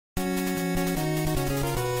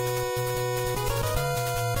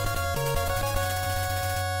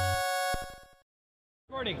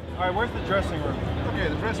Recording. All right, where's the dressing room? Okay,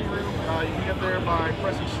 the dressing room, you can get there by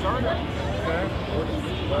pressing start. Okay.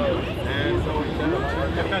 And going down to...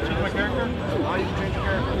 Can I change my character? You can change your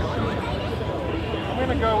character. I'm going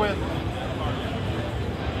to go with...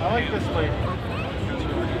 I like this lady.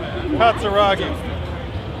 Katsuragi.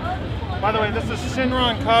 By the way, this is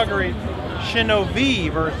Senran Kagura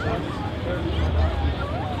Shinovi versus...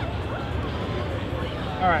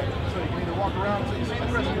 Alright. So you can either walk around so you see the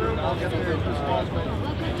dressing room, I'll get there through the claws menu.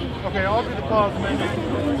 Okay, I'll do the claws menu.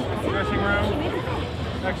 Dressing room.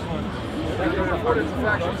 Excellent. There are 4 different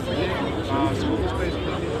factions in the game. School is basically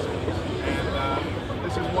the schools. And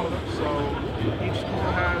this is one of them. So each school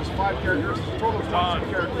has 5 characters. There's a total of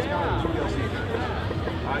 22 characters counting 2 DLC characters.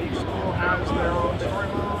 Each school has their own story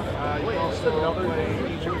mode. You can also play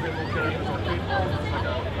each individual character's arcade mode. It's like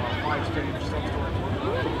a 5-stage sub-story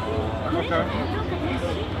mode. Okay.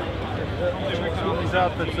 Check some of these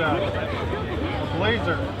outfits out. A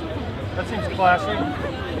blazer. That seems classy.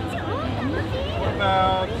 What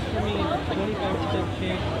about... Let's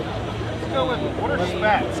go with... What are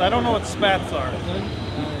spats? I don't know what spats are.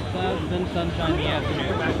 Clouds, then sunshine in the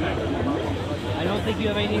afternoon. I don't think you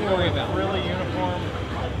have anything to worry about. Really uniform.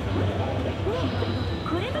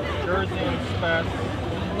 Jersey and spats.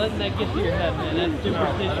 Just letting that get to your head, man. That's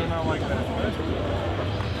superstition. No, I do not like that.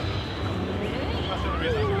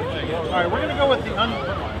 Alright, we're gonna go with the I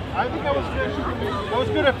think I was good. I was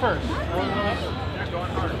good at first.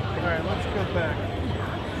 Alright, let's go back.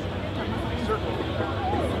 Circle.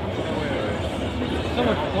 So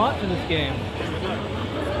much plot to this game.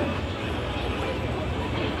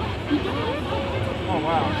 Oh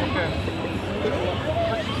wow, okay.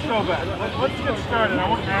 Let's just go back. Let's get started. I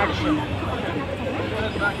want action.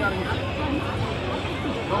 Back out of here.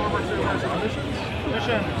 Go over to missions.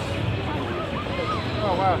 Missions.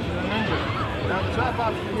 Oh wow, she's a ninja. Now the top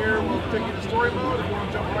option here will take you to story mode. If you want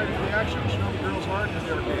to jump right into the action, Shinovi Girl's Heart is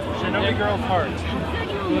the arcade. Shinovi Girl's Heart.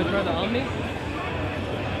 You want to try the Omni?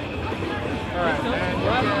 Alright.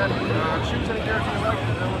 And you can choose any character you like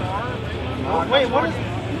with L and R. Wait, what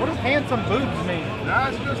does handsome boobs mean?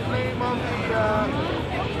 That's just the name of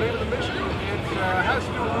the mission. It has to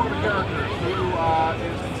do with one of the characters who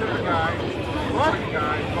is considered a guy, looks like a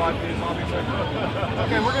guy, but is obviously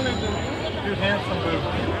Okay, we're gonna do handsome boobs.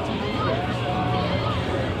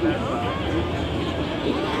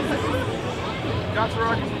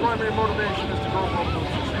 Katsuragi's primary motivation is to grow multiple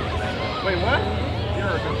systems. Wait, what?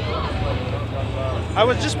 I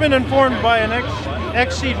was just been informed by an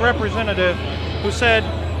XSEED representative who said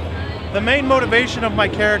the main motivation of my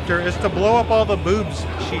character is to blow up all the boobs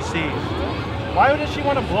she sees. Why does she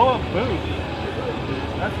want to blow up boobs?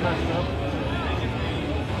 That's messed up.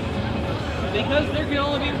 Because there can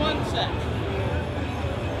only be one set.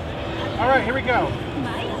 Alright, here we go.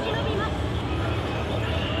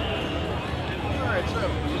 Alright, so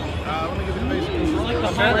let me give you the basic controls. Like the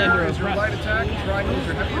Highlander is your light attack, triangle is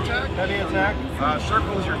your heavy attack. Heavy attack.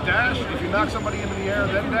 Circle is your dash. If you knock somebody into the air,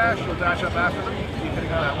 then dash, you'll dash up after them. Keep hitting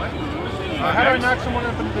them that way. How do I knock someone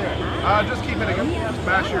up into the air? Just keep hitting them. Just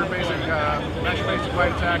mash your basic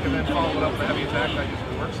light attack and then follow it up with a heavy attack. That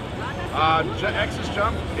usually works. X is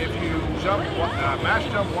jump. If you jump, mash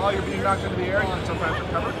jump while you're being knocked into the air, you can sometimes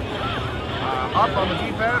recover. Up on the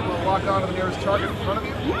D-pad will lock onto the nearest target in front of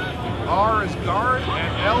you. R is guard,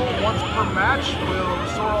 and L, once per match, will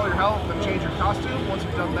restore all your health and change your costume. Once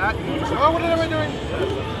you've done that, you can use it. Oh, what am I doing?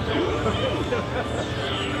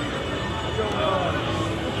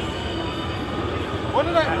 What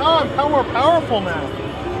did I... Oh, I'm more powerful now.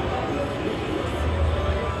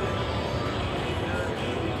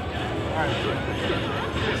 Alright.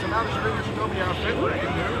 Okay, so now that you're in your Shinobi outfit, what you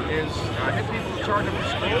can do is hit people to charge up your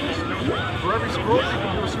scrolls. For every scroll, you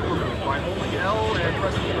can do a super move by holding L and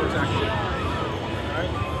pressing your attack button.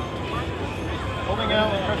 Alright. Holding L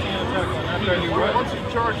and pressing an attack button. After I do what? Once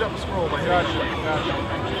you've charged up a scroll by hitting Gotcha. I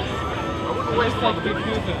wouldn't waste Like time big to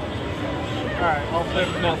Goofy. Alright, I'll flip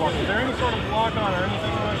no block. Is there any sort of block on or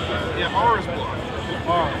anything like that? Yeah, R is blocked.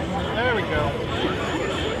 R. There we go.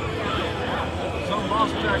 Some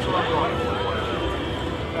boss attacks are unblocked.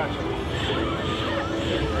 Gotcha.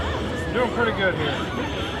 Doing pretty good here.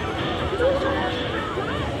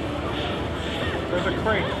 There's a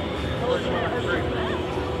crate. Where's my crate?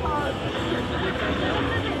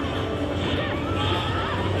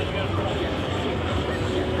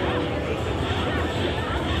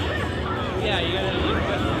 Yeah, you gotta leave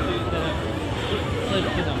custom suits that have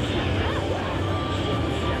slits to them.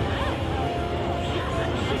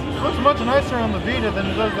 It looks much nicer on the Vita than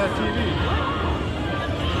it does that TV.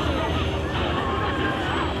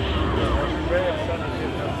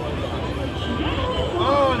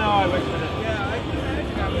 Oh no, I wish I did. Yeah, I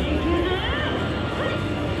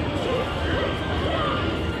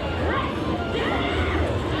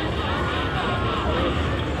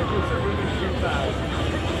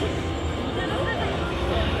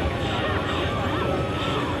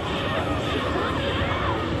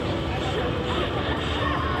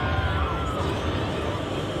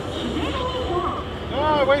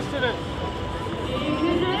I wasted it.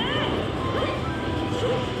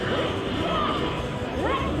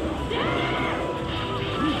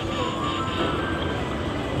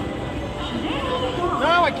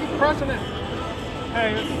 No, I keep pressing it.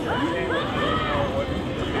 Hey,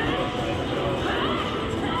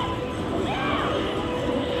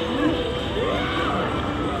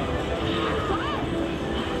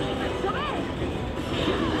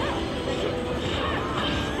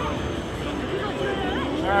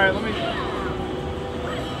 all right, let me.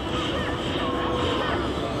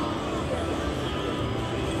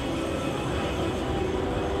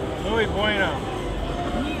 Muy bueno.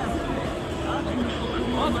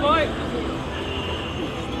 On fight.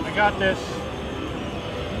 I got this.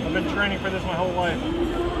 I've been training for this my whole life.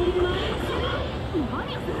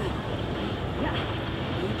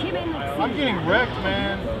 I'm getting wrecked,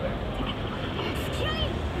 man.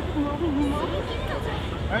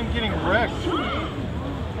 I'm getting wrecked.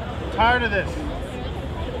 I'm tired of this.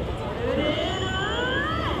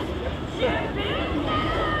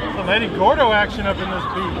 Some Eddie Gordo action up in this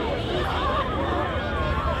beat.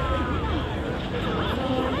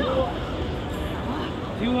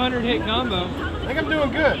 200 hit combo. I think I'm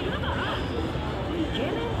doing good.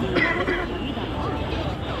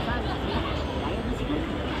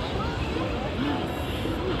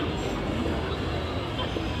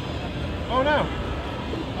 Oh no.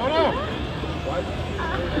 Oh no.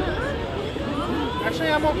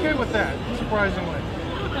 Actually, I'm okay with that, surprisingly.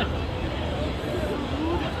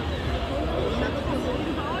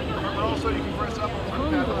 Also, you can press up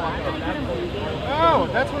on the pad. Oh,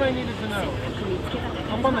 that's what I needed to know.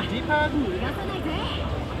 I'm on the D-pad?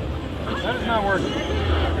 That is not working.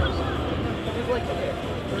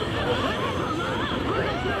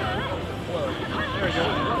 There we go.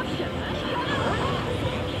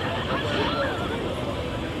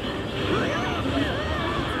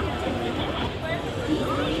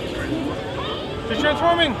 She's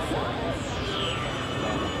transforming!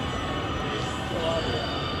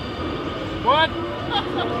 What?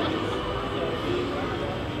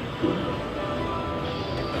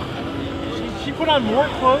 She put on more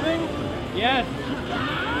clothing? Yes.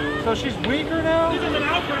 So she's weaker now? If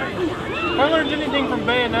I learned anything from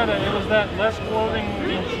Bayonetta, it was that less clothing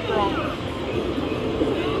means stronger.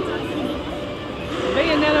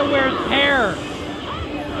 Bayonetta wears hair.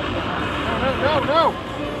 No.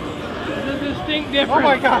 There's a distinct difference. Oh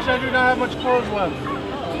my gosh, I do not have much clothes left.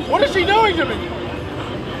 What is she doing to me?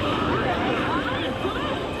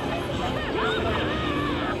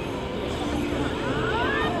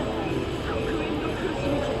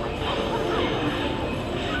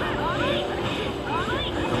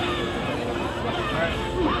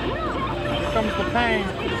 Here comes the pain.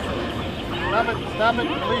 Stop it,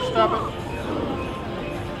 please stop it.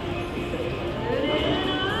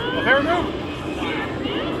 The hair move.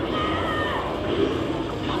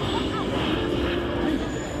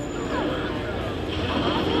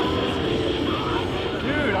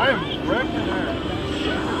 Dude, I am wrecking her.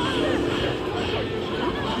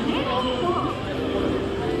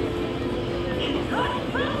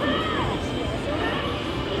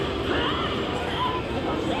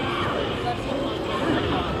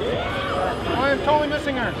 I am totally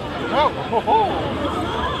missing her. Oh,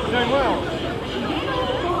 doing well.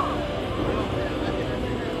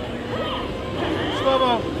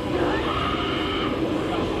 Slow-mo.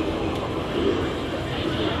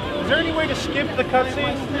 Is there any way to skip the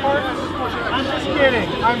cutscene part? I'm just kidding.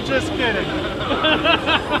 I'm just kidding.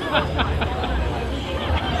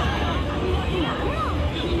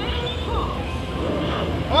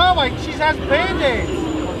 Oh my, she has band-aids.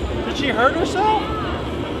 Did she hurt herself?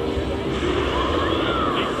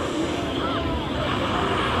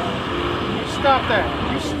 You stop that.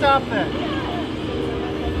 You stop that.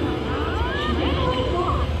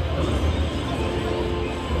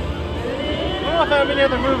 I don't know if I have any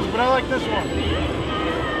other moves, but I like this one.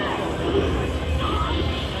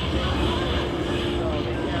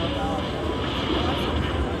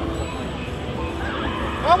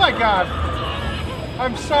 Oh my god!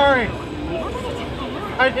 I'm sorry.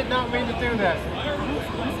 I did not mean to do that.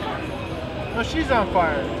 No, she's on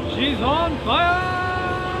fire. She's on fire!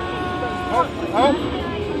 Oh.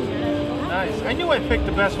 Nice. I knew I picked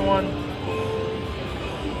the best one.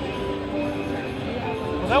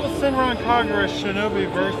 Well, that was Senran Kagura's Shinovi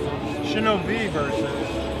versus.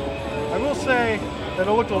 I will say that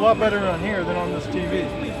it looked a lot better on here than on this TV.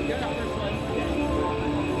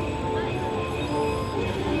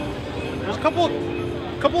 There's a couple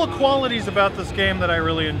of qualities about this game that I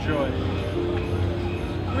really enjoy.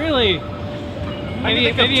 Really? Maybe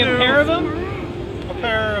a pair of them? A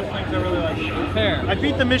pair of things I really like. fair. I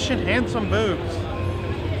beat the mission and some boobs.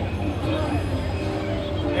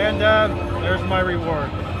 And there's my reward.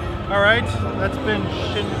 Alright, that's been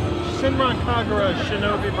Senran Kagura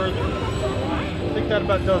Shinovi version. I think that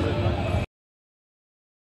about does it.